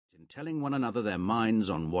telling one another their minds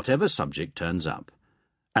on whatever subject turns up.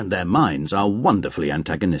 And their minds are wonderfully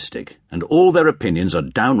antagonistic, and all their opinions are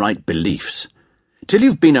downright beliefs. Till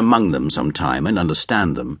you've been among them some time and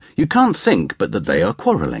understand them, you can't think but that they are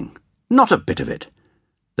quarrelling. Not a bit of it.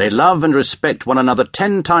 They love and respect one another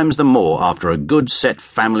 10 times the more after a good set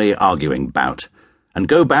family arguing bout, and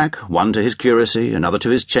go back, one to his curacy, another to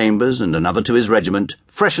his chambers, and another to his regiment,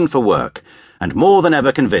 freshened for work, and more than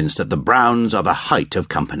ever convinced that the Browns are the height of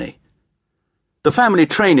company. The family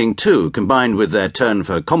training, too, combined with their turn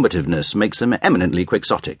for combativeness, makes them eminently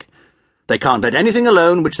quixotic. They can't let anything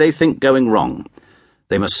alone which they think going wrong.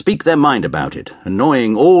 They must speak their mind about it,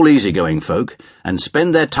 annoying all easy-going folk, and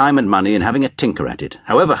spend their time and money in having a tinker at it,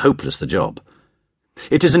 however hopeless the job.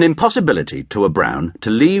 It is an impossibility to a Brown to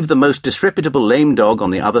leave the most disreputable lame dog on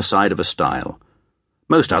the other side of a stile.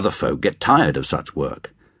 Most other folk get tired of such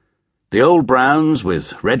work. The old Browns,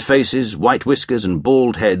 with red faces, white whiskers, and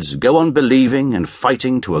bald heads, go on believing and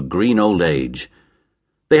fighting to a green old age.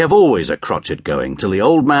 They have always a crotchet going, till the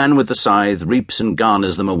old man with the scythe reaps and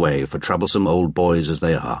garners them away for troublesome old boys as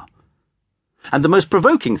they are. And the most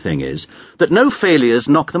provoking thing is that no failures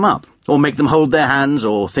knock them up, or make them hold their hands,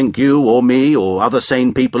 or think you or me or other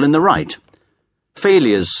sane people in the right.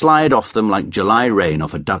 Failures slide off them like July rain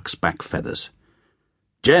off a duck's back feathers.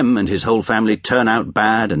 Jem and his whole family turn out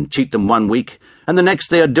bad and cheat them 1 week, and the next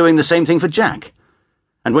they are doing the same thing for Jack.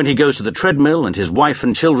 And when he goes to the treadmill and his wife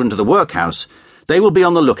and children to the workhouse, they will be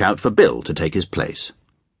on the lookout for Bill to take his place.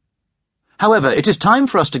 However, it is time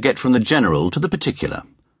for us to get from the general to the particular.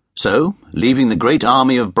 So, leaving the great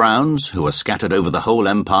army of Browns, who are scattered over the whole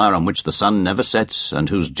empire on which the sun never sets, and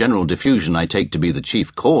whose general diffusion I take to be the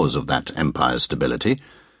chief cause of that empire's stability,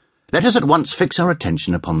 let us at once fix our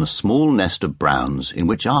attention upon the small nest of Browns in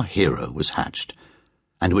which our hero was hatched,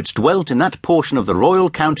 and which dwelt in that portion of the royal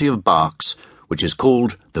county of Berks which is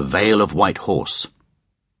called the Vale of White Horse.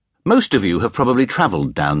 Most of you have probably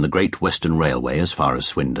travelled down the Great Western Railway as far as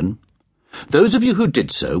Swindon. Those of you who did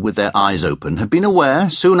so with their eyes open have been aware,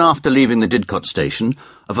 soon after leaving the Didcot station,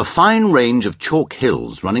 of a fine range of chalk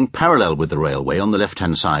hills running parallel with the railway on the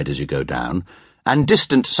left-hand side as you go down, and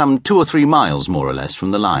distant some 2 or 3 miles more or less from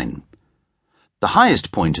the line. The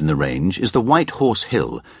highest point in the range is the White Horse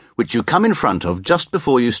Hill, which you come in front of just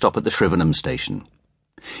before you stop at the Shrivenham station.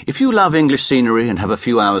 If you love English scenery and have a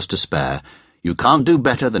few hours to spare, you can't do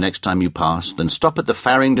better the next time you pass than stop at the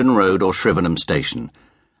Farringdon Road or Shrivenham station,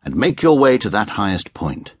 and make your way to that highest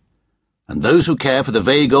point. And those who care for the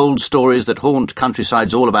vague old stories that haunt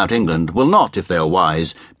countrysides all about England will not, if they are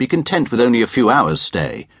wise, be content with only a few hours'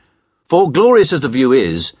 stay. For, glorious as the view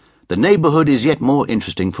is, the neighbourhood is yet more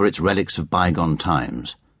interesting for its relics of bygone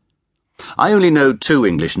times. I only know 2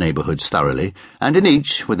 English neighbourhoods thoroughly, and in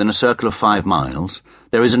each, within a circle of 5 miles,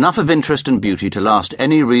 there is enough of interest and beauty to last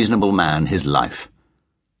any reasonable man his life.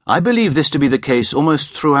 I believe this to be the case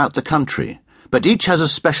almost throughout the country, but each has a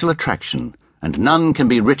special attraction, and none can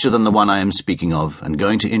be richer than the one I am speaking of and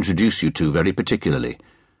going to introduce you to very particularly,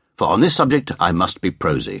 for on this subject I must be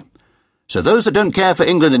prosy. So those that don't care for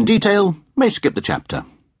England in detail may skip the chapter.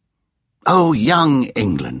 Oh, young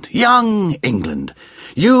England, young England,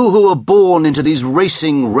 you who were born into these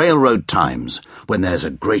racing railroad times, when there's a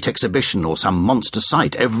great exhibition or some monster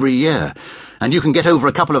sight every year, and you can get over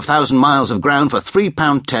a couple of 1,000 miles of ground for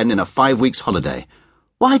 £3.10 in a 5 weeks holiday.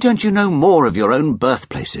 Why don't you know more of your own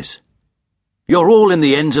birthplaces? You're all in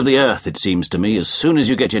the ends of the earth, it seems to me, as soon as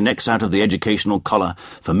you get your necks out of the educational collar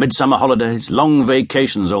for midsummer holidays, long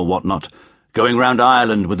vacations or what-not, going round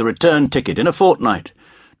Ireland with a return ticket in a fortnight,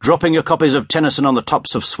 dropping your copies of Tennyson on the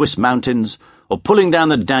tops of Swiss mountains, or pulling down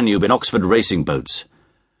the Danube in Oxford racing boats.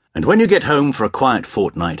 And when you get home for a quiet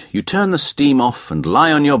fortnight, you turn the steam off and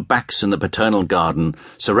lie on your backs in the paternal garden,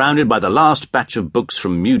 surrounded by the last batch of books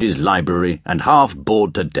from Mudie's library, and half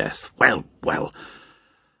bored to death. Well, well,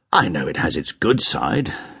 I know it has its good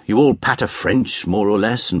side. You all patter French, more or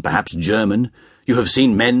less, and perhaps German. You have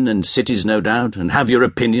seen men and cities, no doubt, and have your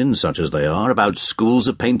opinions, such as they are, about schools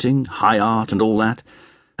of painting, high art, and all that.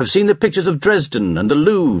 Have seen the pictures of Dresden and the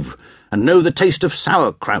Louvre, and know the taste of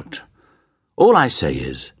sauerkraut. All I say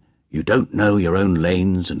is, you don't know your own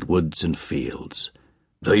lanes and woods and fields.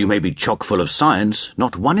 Though you may be chock full of science,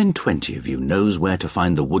 not 1 in 20 of you knows where to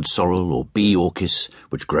find the wood sorrel or bee orchis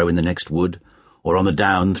which grow in the next wood, or on the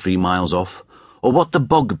down 3 miles off, or what the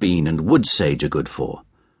bog bean and wood sage are good for.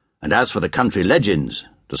 And as for the country legends,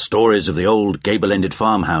 the stories of the old gable-ended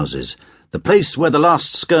farmhouses, the place where the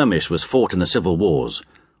last skirmish was fought in the civil wars,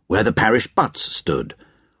 where the parish butts stood,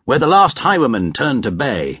 where the last highwayman turned to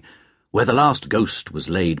bay, where the last ghost was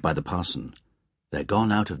laid by the parson, they're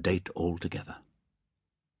gone out of date altogether.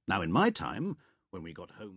 Now in my time, when we got home